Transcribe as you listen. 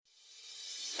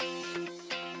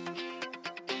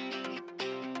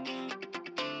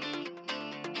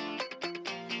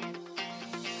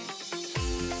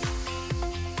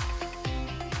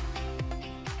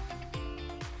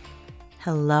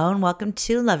Hello and welcome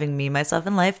to Loving Me, Myself,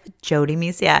 and Life with Jody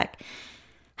Misiak.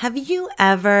 Have you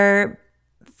ever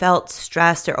felt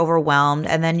stressed or overwhelmed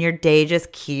and then your day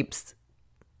just keeps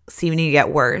seeming to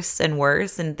get worse and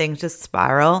worse and things just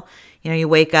spiral? You know, you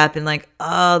wake up and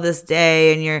this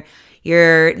day, and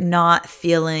you're not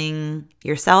feeling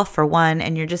yourself for one,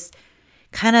 and you're just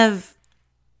kind of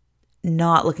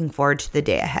not looking forward to the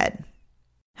day ahead.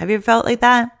 Have you ever felt like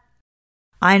that?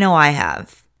 I know I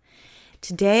have.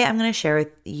 Today, I'm going to share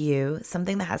with you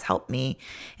something that has helped me.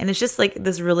 And it's just like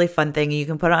this really fun thing. You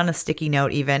can put it on a sticky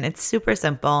note even. It's super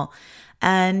simple.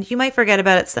 And you might forget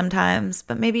about it sometimes,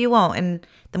 but maybe you won't. And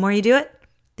the more you do it,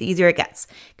 the easier it gets.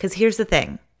 Because here's the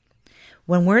thing.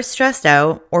 When we're stressed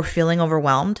out or feeling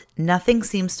overwhelmed, nothing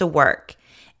seems to work.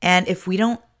 And if we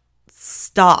don't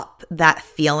stop that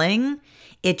feeling,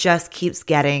 it just keeps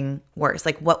getting worse.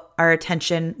 Like what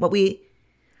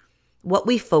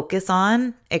we focus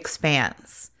on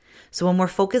expands. So when we're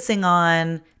focusing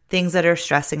on things that are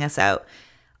stressing us out,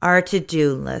 our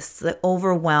to-do lists, the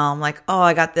overwhelm, like, oh,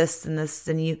 I got this and this,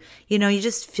 and you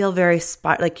just feel very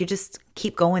you just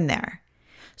keep going there.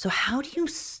 So how do you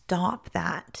stop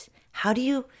that? How do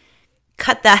you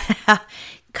cut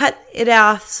it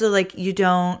off so you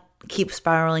don't keep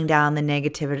spiraling down the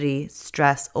negativity,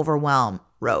 stress, overwhelm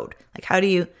road? Like how do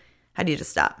you just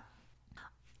stop?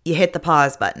 You hit the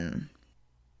pause button.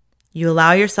 You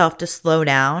allow yourself to slow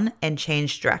down and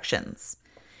change directions.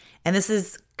 And this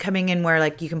is coming in where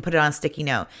you can put it on a sticky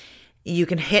note. You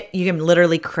can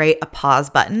literally create a pause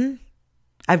button.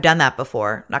 I've done that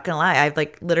before. Not going to lie. I've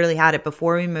literally had it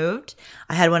before we moved.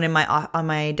 I had one on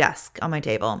my desk, on my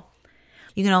table.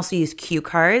 You can also use cue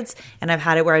cards. And I've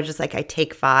had it where I just I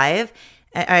take 5.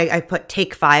 I put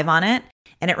take 5 on it.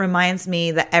 And it reminds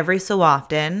me that every so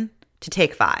often to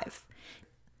take 5.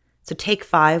 So take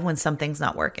 5 when something's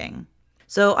not working.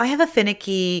 So I have a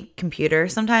finicky computer.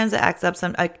 Sometimes it acts up.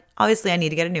 Obviously, I need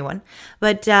to get a new one,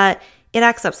 but it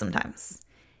acts up sometimes.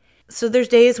 So there's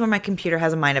days where my computer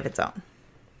has a mind of its own.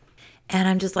 And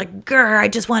I'm just grr, I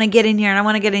just want to get in here and I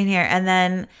want to get in here. And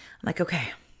then I'm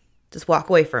okay, just walk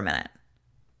away for a minute.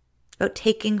 About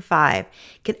taking 5.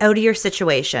 Get out of your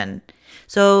situation.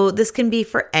 So this can be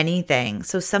for anything.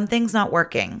 So something's not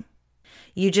working.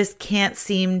 You just can't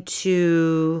seem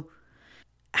to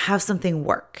have something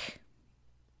work.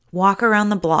 Walk around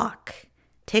the block.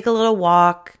 Take a little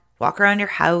walk around your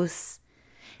house.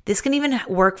 This can even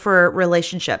work for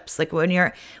relationships. When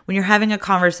you're having a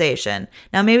conversation.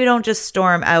 Now, maybe don't just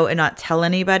storm out and not tell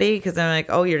anybody because I'm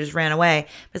oh, you just ran away.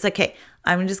 But it's hey,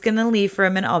 I'm just going to leave for a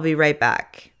minute. I'll be right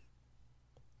back.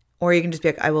 Or you can just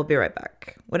be I will be right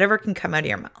back. Whatever can come out of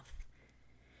your mouth.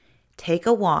 Take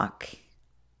a walk.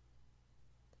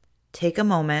 Take a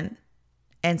moment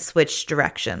and switch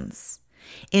directions.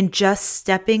 In just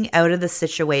stepping out of the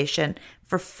situation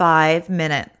for 5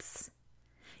 minutes,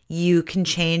 you can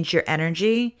change your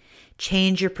energy,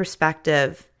 change your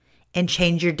perspective, and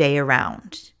change your day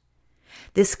around.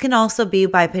 This can also be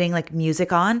by putting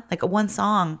music on, one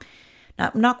song.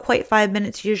 Not quite 5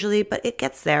 minutes usually, but it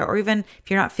gets there. Or even if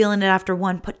you're not feeling it after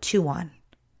 1, put 2 on.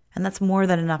 And that's more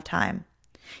than enough time.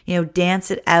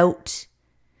 Dance it out.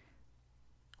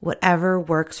 Whatever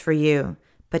works for you,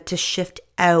 but to shift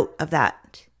out of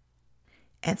that.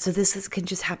 And so this can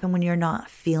just happen when you're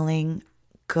not feeling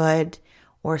good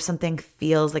or something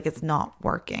feels like it's not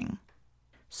working.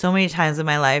 So many times in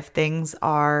my life, things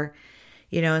are,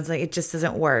 it's it just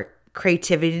doesn't work.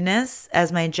 Creativiness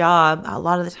as my job, a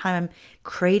lot of the time I'm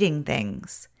creating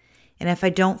things. And if I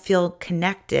don't feel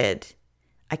connected,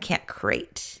 I can't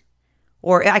create.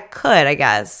 Or I could, I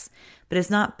guess. But it's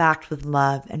not backed with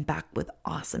love and backed with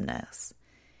awesomeness.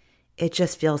 It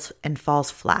just feels and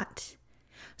falls flat.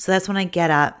 So that's when I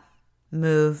get up,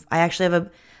 move. I actually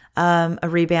have a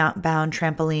rebound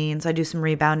trampoline, so I do some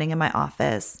rebounding in my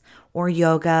office, or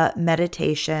yoga,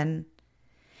 meditation.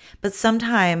 But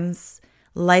sometimes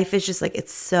life is just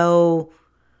it's so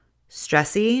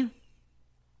stressy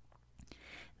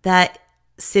that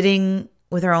sitting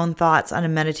with our own thoughts on a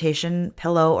meditation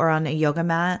pillow or on a yoga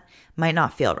mat might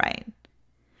not feel right.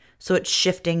 So it's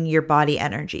shifting your body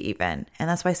energy even. And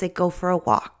that's why I say go for a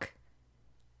walk.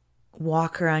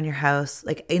 Walk around your house,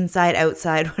 inside,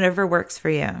 outside, whatever works for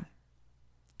you.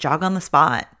 Jog on the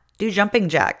spot. Do jumping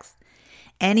jacks.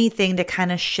 Anything to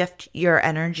kind of shift your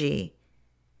energy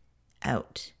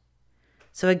out.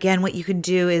 So again, what you can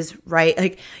do is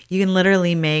you can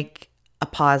literally make a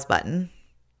pause button.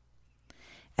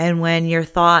 And when your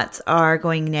thoughts are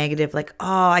going negative,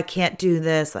 oh, I can't do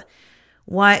this.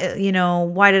 Why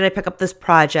did I pick up this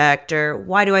project? Or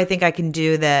why do I think I can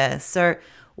do this? Or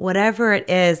whatever it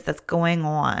is that's going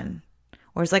on.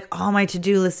 or it's like, oh, my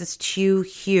to-do list is too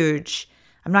huge,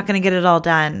 I'm not going to get it all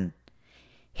done,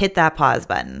 hit that pause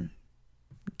button.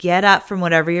 Get up from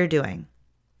whatever you're doing.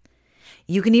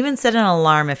 You can even set an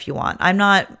alarm if you want. I'm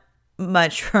not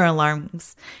much for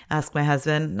alarms. Ask my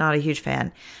husband. Not a huge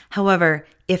fan. However,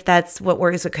 if that's what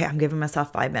works, okay, I'm giving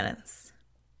myself 5 minutes.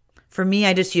 For me,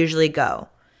 I just usually go,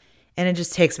 and it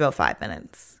just takes about 5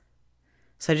 minutes.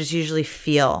 So I just usually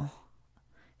feel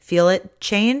it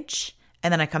change,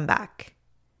 and then I come back.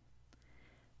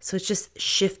 So it's just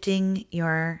shifting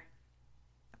your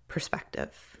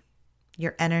perspective,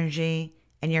 your energy,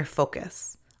 and your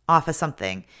focus off of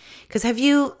something. Because have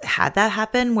you had that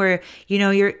happen where,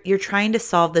 you're trying to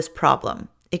solve this problem?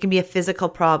 It can be a physical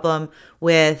problem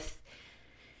with,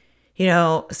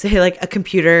 say like a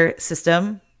computer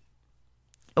system,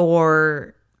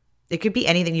 or it could be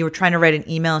anything. You were trying to write an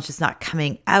email, it's just not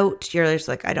coming out. You're just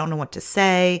like, I don't know what to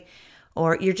say.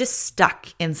 Or you're just stuck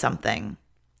in something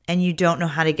and you don't know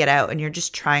how to get out, and you're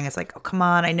just trying. It's like, oh, come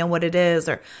on, I know what it is.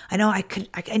 Or I know I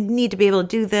need to be able to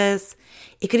do this.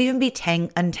 It could even be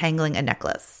untangling a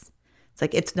necklace. It's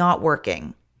like, it's not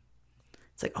working.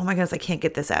 It's like, oh my goodness, I can't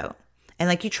get this out. And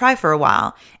like you try for a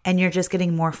while and you're just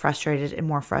getting more frustrated and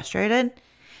more frustrated.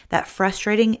 That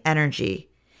frustrating energy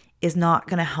is not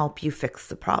going to help you fix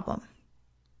the problem.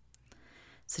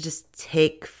 So just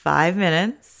take 5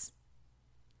 minutes,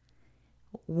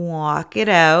 walk it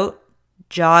out,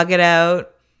 jog it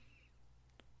out,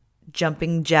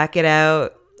 jumping jack it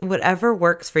out, whatever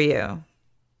works for you.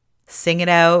 Sing it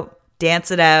out,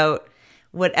 dance it out,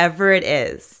 whatever it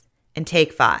is, and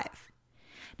take 5.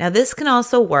 Now, this can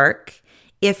also work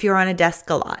if you're on a desk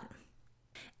a lot.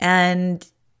 And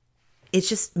it's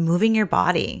just moving your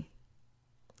body,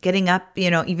 getting up,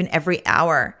 even every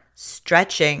hour,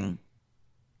 stretching,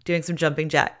 doing some jumping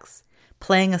jacks,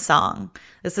 playing a song.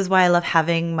 This is why I love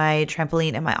having my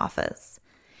trampoline in my office.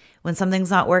 When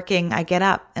something's not working, I get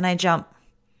up and I jump.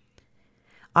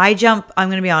 I'm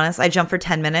going to be honest, I jump for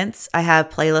 10 minutes. I have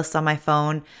playlists on my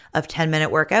phone of 10-minute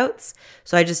workouts.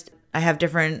 So I have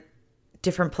different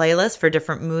playlists for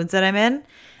different moods that I'm in.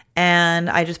 And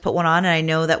I just put one on, and I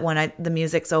know that when the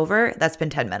music's over, that's been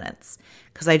 10 minutes.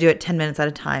 Because I do it 10 minutes at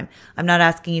a time. I'm not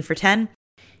asking you for 10.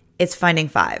 It's finding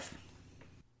 5.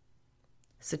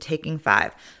 So taking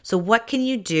 5. So what can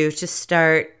you do to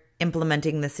start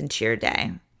implementing this into your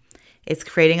day? It's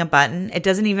creating a button. It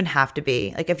doesn't even have to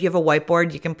be. Like if you have a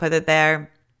whiteboard, you can put it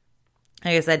there.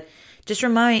 Like I said, just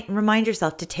remind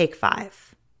yourself to take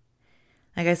 5.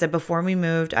 Like I said, before we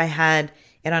moved, I had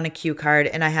it on a cue card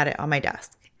and I had it on my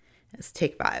desk. It's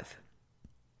take 5.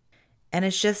 And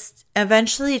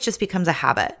eventually it just becomes a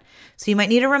habit. So you might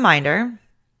need a reminder.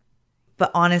 But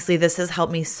honestly, this has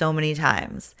helped me so many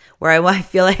times where I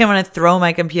feel like I want to throw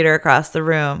my computer across the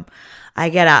room. I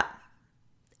get up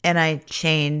and I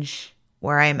change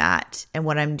where I'm at and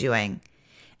what I'm doing.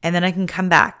 And then I can come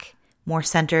back more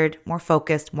centered, more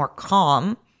focused, more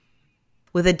calm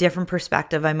with a different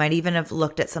perspective. I might even have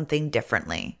looked at something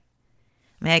differently.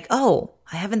 I'm like, oh,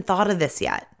 I haven't thought of this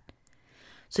yet.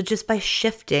 So just by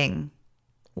shifting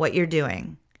what you're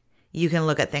doing, you can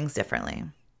look at things differently.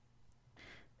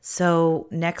 So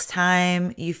next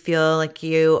time you feel like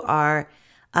you are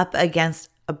up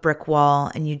against a brick wall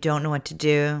and you don't know what to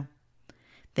do,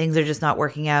 things are just not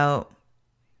working out,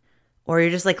 or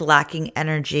you're just like lacking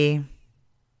energy,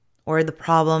 or the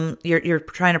problem, you're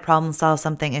trying to problem solve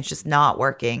something, it's just not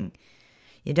working.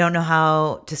 You don't know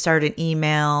how to start an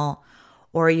email,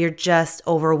 or you're just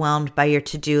overwhelmed by your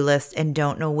to-do list and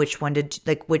don't know which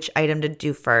item to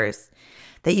do first,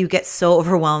 that you get so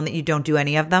overwhelmed that you don't do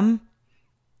any of them.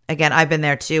 Again, I've been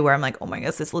there too, where I'm like, oh my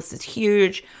gosh, this list is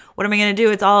huge. What am I going to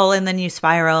do? It's all, and then you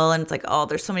spiral and it's like, oh,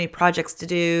 there's so many projects to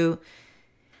do.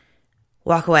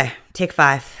 Walk away. Take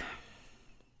 5.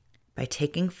 By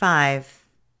taking 5,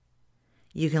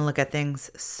 you can look at things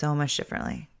so much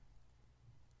differently,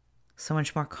 so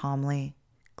much more calmly,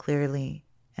 clearly,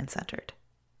 and centered.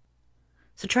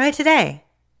 So try it today.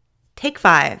 Take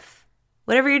 5.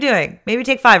 Whatever you're doing, maybe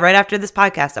take 5 right after this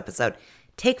podcast episode.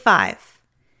 Take 5.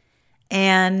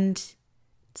 And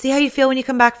see how you feel when you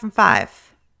come back from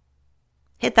 5.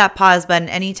 Hit that pause button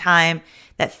anytime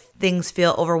that things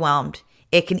feel overwhelmed.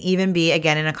 It can even be,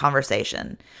 again, in a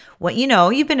conversation.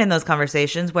 You've been in those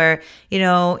conversations where,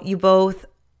 you both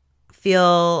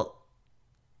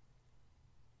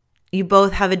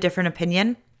have a different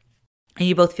opinion and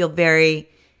you both feel very,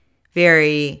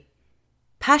 very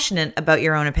passionate about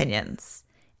your own opinions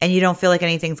and you don't feel like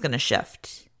anything's going to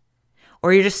shift.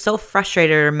 Or you're just so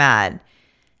frustrated or mad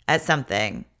at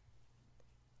something.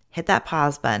 Hit that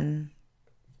pause button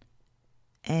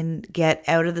and get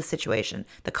out of the situation,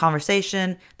 the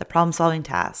conversation, the problem-solving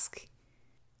task,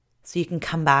 so you can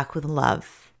come back with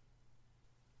love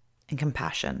and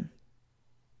compassion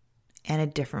and a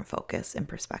different focus and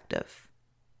perspective.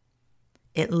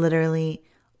 It literally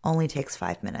only takes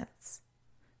 5 minutes,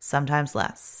 sometimes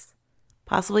less,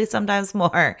 possibly sometimes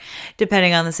more,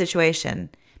 depending on the situation.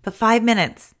 But 5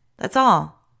 minutes, that's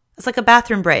all. It's like a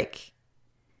bathroom break.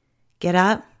 Get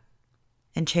up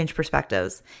and change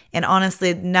perspectives. And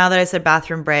honestly, now that I said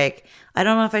bathroom break, I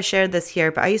don't know if I shared this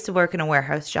here, but I used to work in a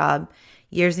warehouse job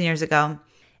years and years ago.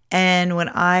 And when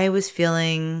I was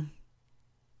feeling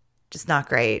just not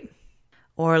great,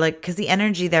 or because the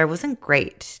energy there wasn't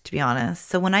great, to be honest.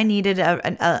 So when I needed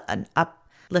an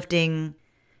uplifting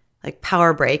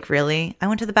power break, really, I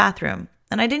went to the bathroom.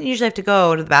 And I didn't usually have to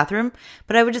go to the bathroom,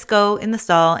 but I would just go in the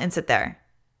stall and sit there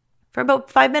for about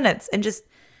 5 minutes and just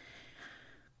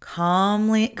calm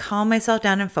myself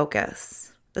down and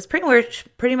focus. That's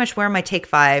pretty much where my Take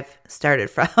 5 started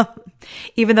from,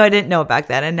 even though I didn't know it back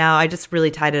then. And now I just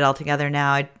really tied it all together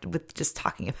now with just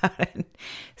talking about it.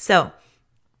 So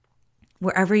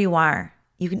wherever you are,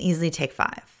 you can easily take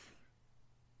 5.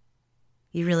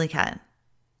 You really can.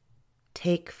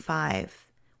 Take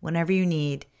 5 whenever you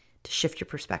need to shift your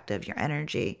perspective, your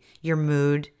energy, your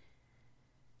mood,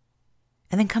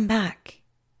 and then come back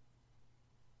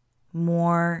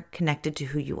more connected to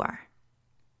who you are.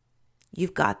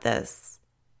 You've got this.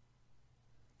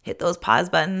 Hit those pause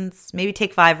buttons. Maybe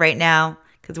take 5 right now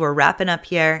because we're wrapping up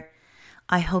here.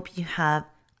 I hope you have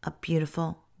a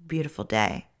beautiful, beautiful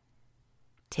day.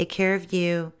 Take care of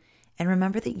you and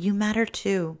remember that you matter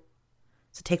too.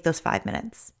 So take those 5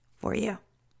 minutes for you.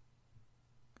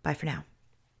 Bye for now.